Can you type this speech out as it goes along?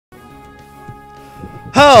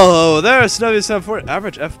Hello there, Snubby740.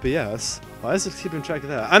 Average FPS. Why is it keeping track of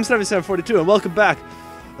that? I'm Snubby742, and welcome back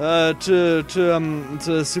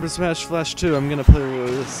to Super Smash Flash 2. I'm gonna play with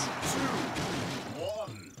this.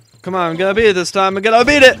 Come on, I'm gonna beat it this time. I'm gonna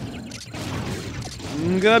beat it.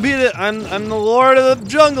 I'm gonna beat it. I'm the Lord of the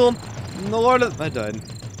Jungle. I'm the Lord of. I died.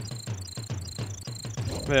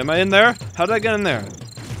 Wait, am I in there? How did I get in there?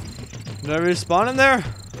 Did I respawn in there?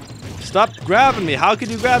 Stop grabbing me. How could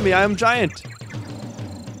you grab me? I am giant.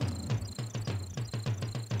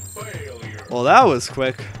 Well, that was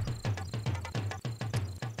quick.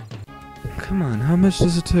 Come on, how much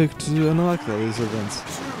does it take to unlock all these events?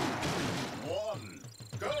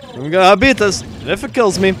 I'm gonna beat this, if it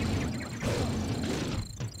kills me.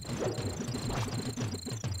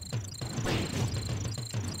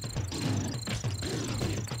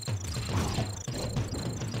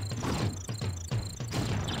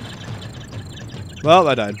 Well,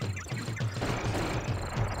 I died.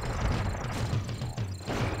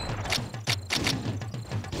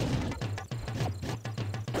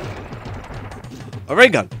 A ray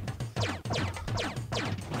gun.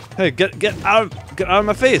 Hey, get out of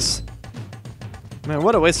my face. Man,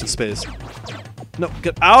 what a waste of space. No,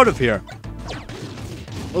 get out of here.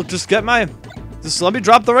 Look, just let me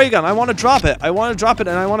drop the ray gun. I want to drop it. I want to drop it,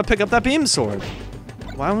 and I want to pick up that beam sword.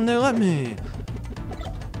 Why won't they let me?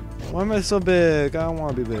 Why am I so big? I don't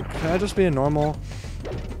want to be big. Can I just be a normal?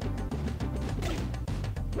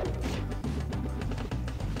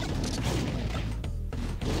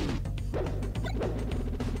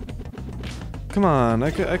 Come on,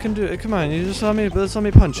 I can do it. Come on, you just let me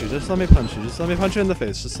punch you. Just let me punch you. Just let me punch you in the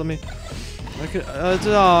face. Just let me.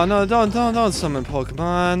 Oh no, don't summon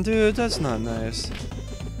Pokemon, dude. That's not nice.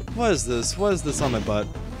 What is this? What is this on my butt?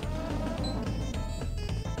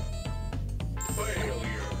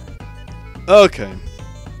 Okay.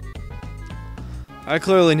 I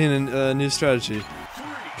clearly need a new strategy.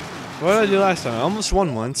 What did I do last time? I almost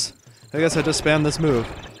won once. I guess I just spammed this move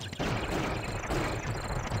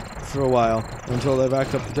for a while until they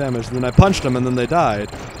racked up the damage. Then I punched them and then they died.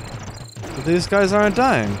 But these guys aren't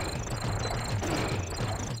dying.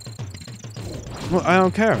 Well, I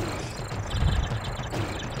don't care.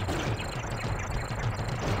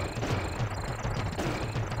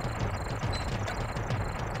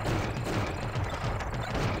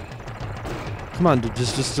 Come on, dude,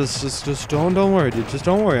 just don't worry, dude. Just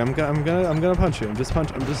don't worry. I'm gonna punch you. I'm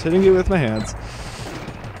just hitting you with my hands.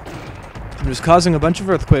 I'm just causing a bunch of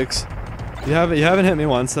earthquakes. You haven't hit me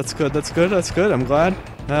once. That's good. That's good. That's good. I'm glad.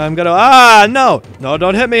 I'm gonna. No,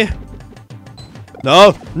 don't hit me.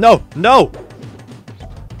 No. Oh,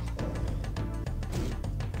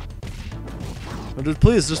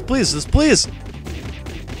 just please.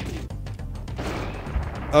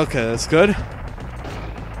 Okay, that's good.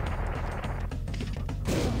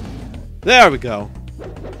 There we go.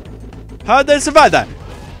 How did they survive that?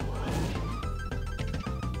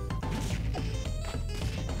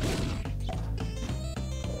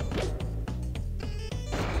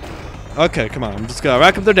 Okay, come on. I'm just gonna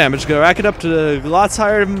rack up their damage. Gonna rack it up to lots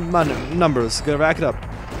higher numbers. Gonna rack it up.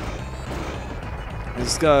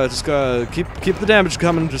 Just gotta keep the damage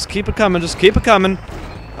coming. Just keep it coming. Just keep it coming.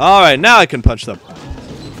 All right, now I can punch them.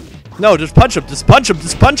 No, just punch them. Just punch them.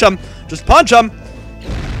 Just punch them. Just punch them.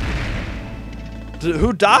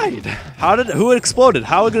 Who died? Who exploded?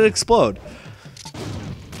 How did it explode?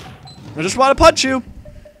 I just want to punch you.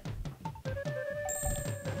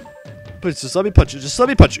 Please, just let me punch you. Just let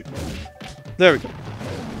me punch you. There we go.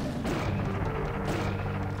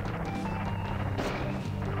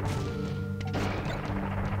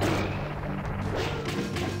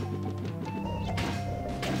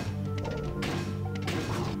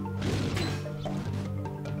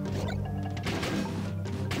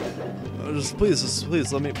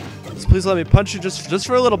 Please let me punch you just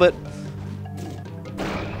for a little bit.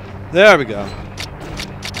 There we go.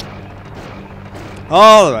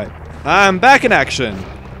 All right, I'm back in action.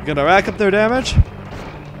 Gonna rack up their damage.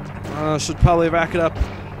 Should probably rack it up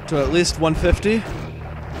to at least 150,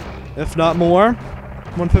 if not more.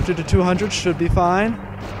 150 to 200 should be fine.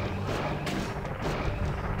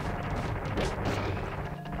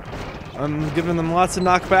 I'm giving them lots of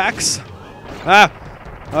knockbacks.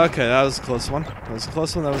 Okay, that was a close one. That was a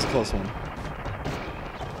close one. That was a close one.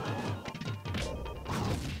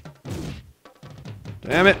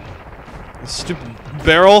 Damn it. This stupid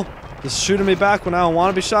barrel is shooting me back when I don't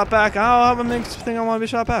want to be shot back. I don't have a mixed thing I want to be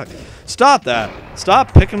shot back. Stop that.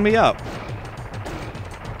 Stop picking me up.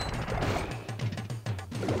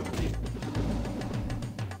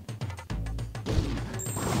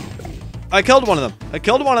 I killed one of them. I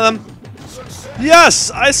killed one of them.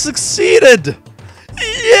 Yes, I succeeded.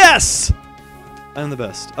 Yes! I'm the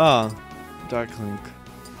best. Dark Link.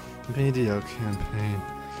 Video campaign.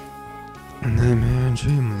 Nightmare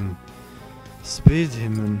Dreamland. Speed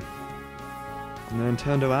Demon.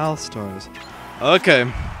 Nintendo All-Stars. Okay. 2,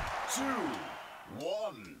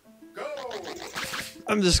 1, go!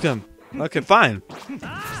 I'm just gonna. Okay, fine.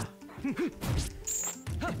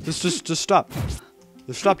 Just stop.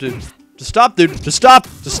 Just stop, dude. Just stop, dude. Just stop.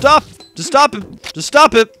 Just stop. Just stop it. Just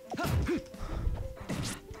stop it.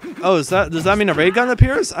 Oh, does that mean a ray gun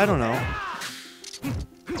appears? I don't know.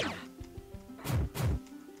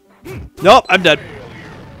 Nope, I'm dead.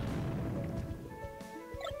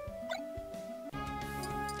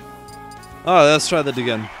 Oh, let's try that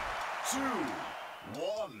again. 2,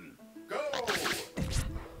 1, go!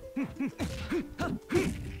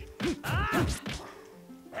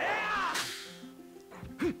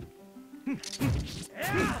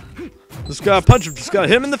 Just gotta punch him. Just gotta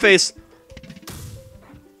hit him in the face.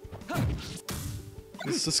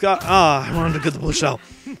 Just got. I wanted to get the blue shell.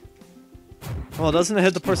 Well, doesn't it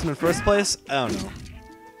hit the person in first place? I don't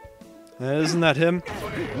know. Isn't that him?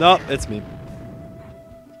 Nope, it's me.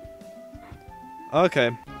 Okay.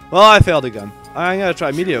 Well, I failed again. I'm gonna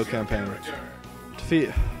try Meteor Campaign. Defeat.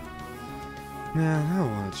 Man, I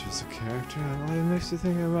don't want to choose a character. Why it makes you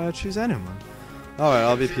think I want to choose anyone? Alright,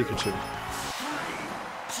 I'll be Pikachu. 2, 1.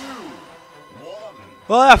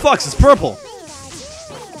 Well, yeah, Fox, it's purple.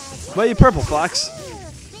 Why are you purple, Fox?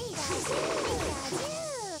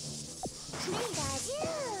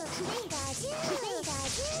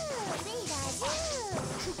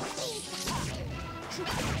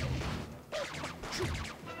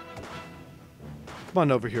 Come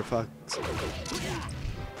on over here, Fox.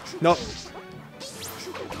 Nope.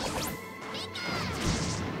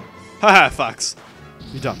 Haha, Fox.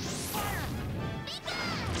 You dumb.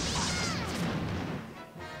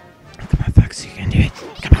 Come on, Fox, you can do it.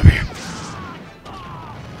 Come over here.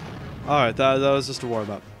 Alright, that was just a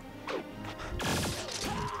warm up.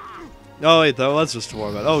 Oh wait, that was just a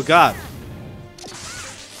warm up. Oh god.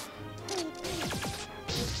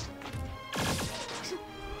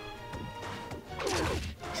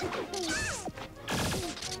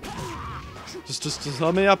 Just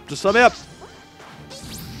let me up. Just let me up.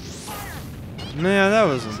 Man, that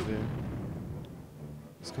wasn't fair.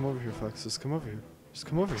 Just come over here, Fox. Just come over here. Just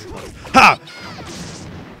come over here, Fox. Ha!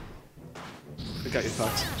 I got you,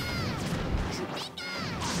 Fox.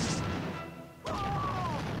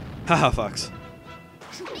 Haha, Fox.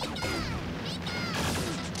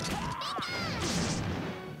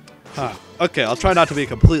 Ha. Okay, I'll try not to be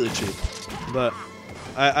completely cheap, but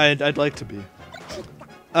I'd like to be.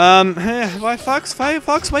 Hey, why Fox? Why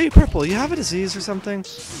are you purple? You have a disease or something?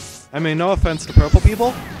 I mean, no offense to purple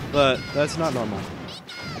people, but that's not normal.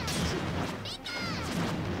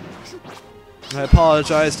 I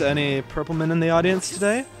apologize to any purple men in the audience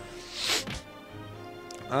today.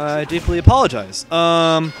 I deeply apologize.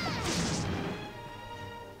 I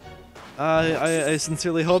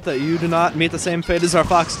sincerely hope that you do not meet the same fate as our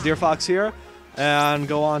Fox, dear Fox here, and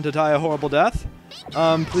go on to die a horrible death.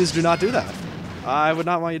 Please do not do that. I would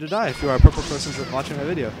not want you to die if you are a purple person watching my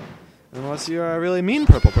video. Unless you are a really mean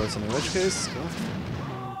purple person, in which case, well,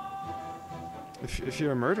 if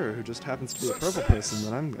you're a murderer who just happens to be a purple person,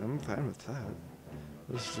 then I'm fine with that.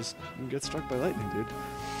 Let's just get struck by lightning, dude.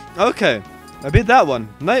 Okay, I beat that one.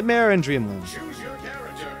 Nightmare and Dreamland. Choose your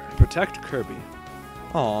character. Protect Kirby.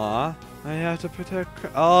 Aww, I have to protect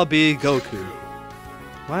Kirby. I'll be Goku.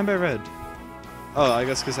 Why am I red? Oh, I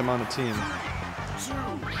guess because I'm on a team. 2,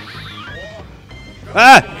 1,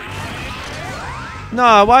 Ah!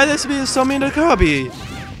 Nah, why this be so mean to Kirby?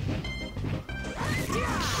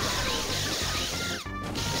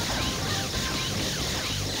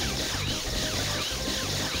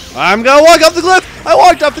 I'm gonna walk off the cliff! I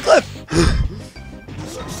walked off the cliff!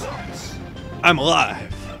 I'm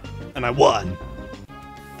alive. And I won.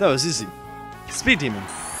 That was easy. Speed Demon.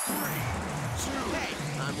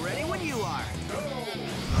 I'm ready when you are.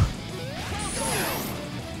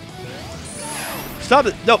 Stop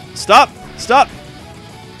it! No! Stop! Stop!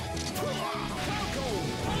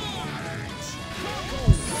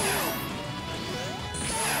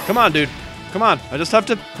 Come on, dude. Come on. I just have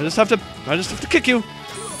to kick you.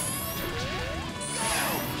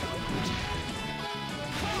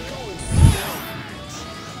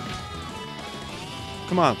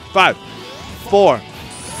 Come on. 5, 4,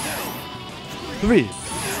 3,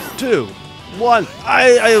 2, 1.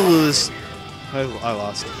 I lose. I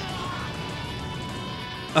lost.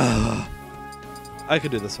 I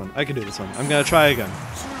could do this one. I can do this one. I'm gonna try again.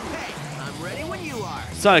 I'm ready when you are.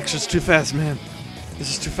 Sonic's just too fast, man.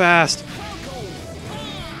 This is too fast.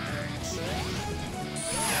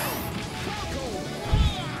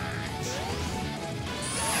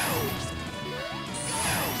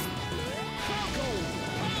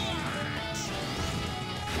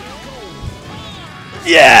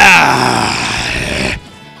 Yeah!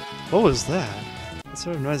 What was that? What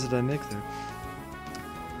sort of noise did I make there?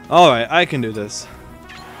 Alright, I can do this.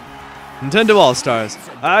 Nintendo All-Stars.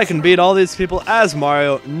 I can beat all these people as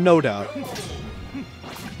Mario, no doubt.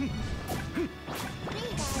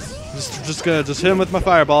 Just gonna hit him with my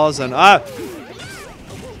fireballs and How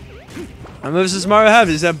many moves does Mario have?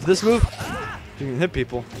 Does he have this move? He can hit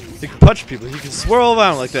people. He can punch people. He can swirl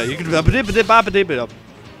around like that. You can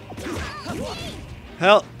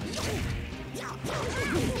Hell.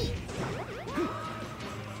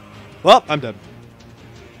 Well, I'm dead.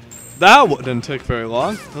 That didn't take very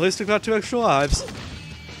long. At least I got 2 extra lives.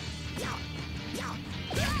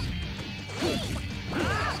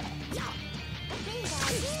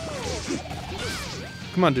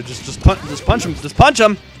 Come on, dude, just punch him. Just punch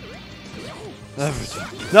him.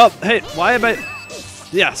 No, hey, why am I?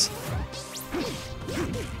 Yes.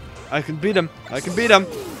 I can beat him. I can beat him.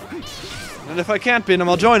 And if I can't beat him,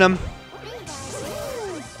 I'll join him.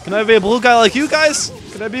 Can I be a blue guy like you guys?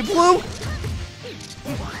 Can I be blue?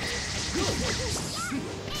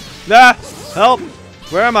 Ah! Help!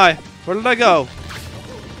 Where am I? Where did I go?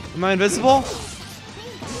 Am I invisible?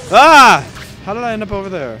 Ah! How did I end up over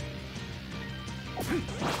there?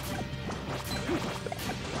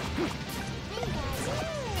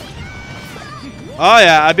 Oh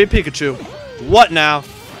yeah, I beat Pikachu. What now?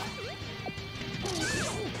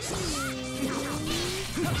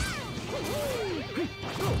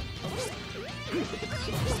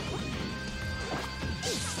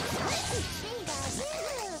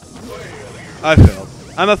 I failed.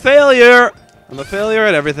 I'm a failure! I'm a failure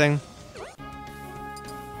at everything.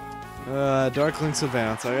 Dark Link's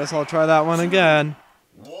Advance. I guess I'll try that one again.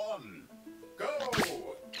 1,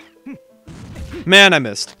 go! Man, I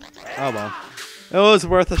missed. Oh well. It was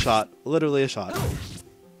worth a shot. Literally a shot.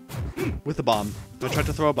 With a bomb. I tried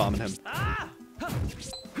to throw a bomb at him.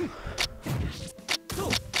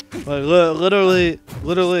 Like, literally,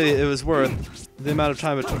 it was worth the amount of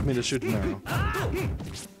time it took me to shoot an arrow.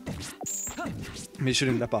 Me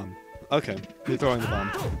shooting that bomb. Okay, me throwing the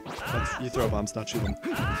bomb. You throw bombs, not shoot them.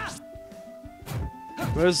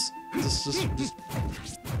 Where's... Just...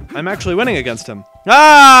 I'm actually winning against him.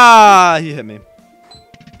 Ah! He hit me.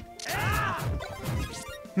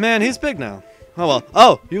 Man, he's big now. Oh well.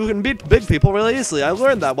 Oh, you can beat big people really easily. I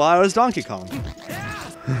learned that while I was Donkey Kong.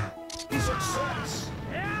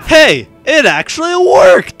 Hey! It actually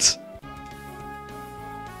worked!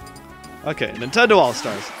 Okay, Nintendo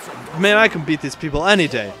All-Stars. Man, I can beat these people any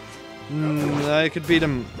day. I could beat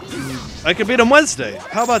him... I could beat him Wednesday.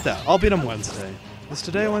 How about that? I'll beat him Wednesday. Is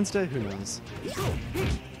today Wednesday? Who knows?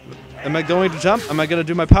 Am I going to jump? Am I going to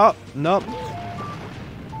do my power? Nope.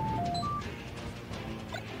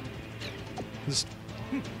 Just...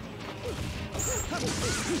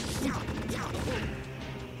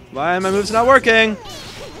 Why are my moves not working?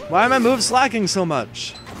 Why are my moves lacking so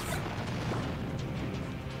much?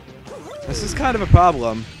 This is kind of a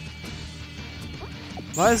problem.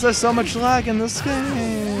 Why is there so much lag in this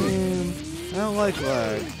game? I don't like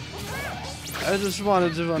lag. I just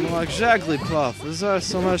wanted to unlock Jigglypuff. Is there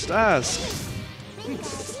so much to ask?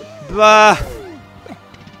 Bah!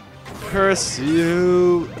 Curse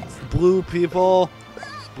you, blue people,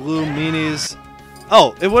 blue meanies.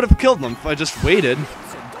 Oh, it would have killed them if I just waited.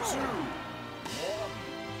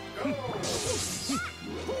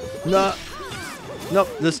 No. Nope,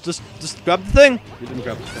 just grab the thing. You didn't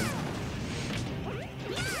grab the thing.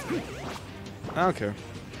 I don't care.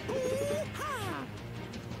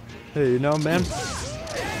 Hey, you know, man.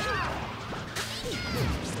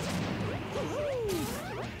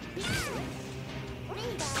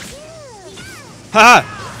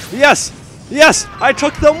 Haha! Yes! Yes! I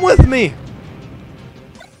took them with me!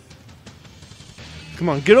 Come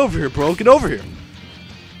on, get over here, bro. Get over here.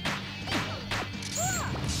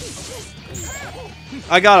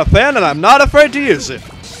 I got a fan and I'm not afraid to use it.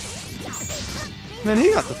 Man,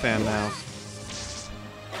 he got the fan now.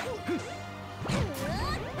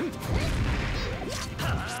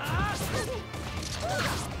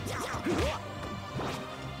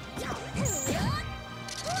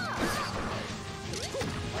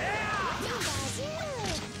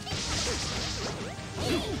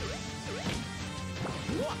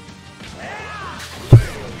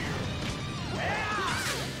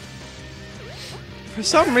 For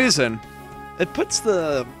some reason, it puts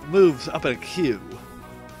the moves up in a queue.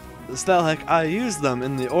 It's that like I use them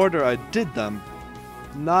in the order I did them,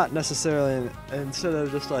 not necessarily instead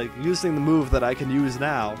of just like using the move that I can use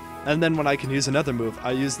now, and then when I can use another move,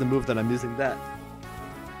 I use the move that I'm using then.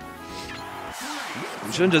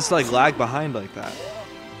 You shouldn't just like lag behind like that.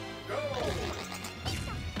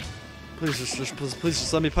 Please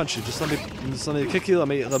just let me punch you. Just let me kick you. Let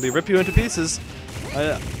me rip you into pieces.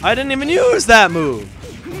 I didn't even use that move.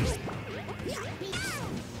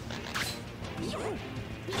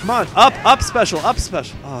 Come on, up special.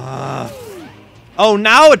 Oh,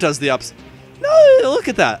 now it does the ups. No, look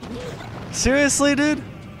at that. Seriously, dude?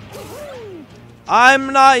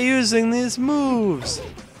 I'm not using these moves.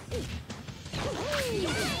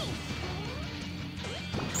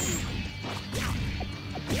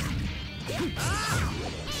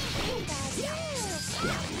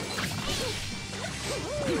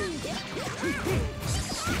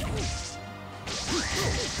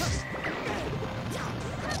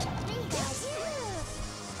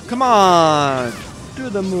 Come on! Do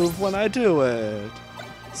the move when I do it.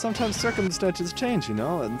 Sometimes circumstances change, you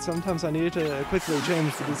know, and sometimes I need to quickly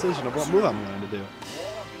change the decision of what move I'm going to do.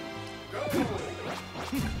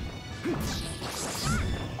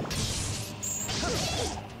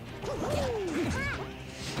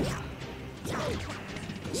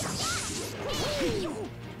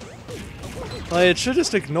 Like, it should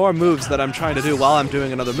just ignore moves that I'm trying to do while I'm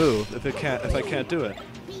doing another move if I can't do it.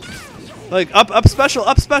 Like up special.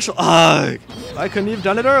 Ugh! I couldn't have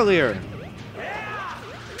done it earlier.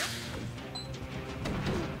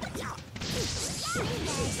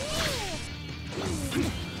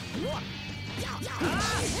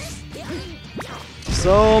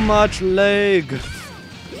 So much leg.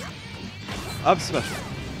 Up special.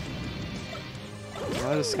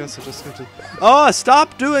 I just got to. Oh,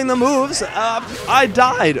 stop doing the moves! I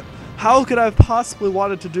died. How could I have possibly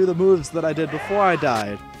wanted to do the moves that I did before I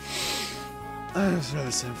died? I'm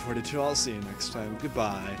 42. I'll see you next time.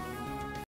 Goodbye.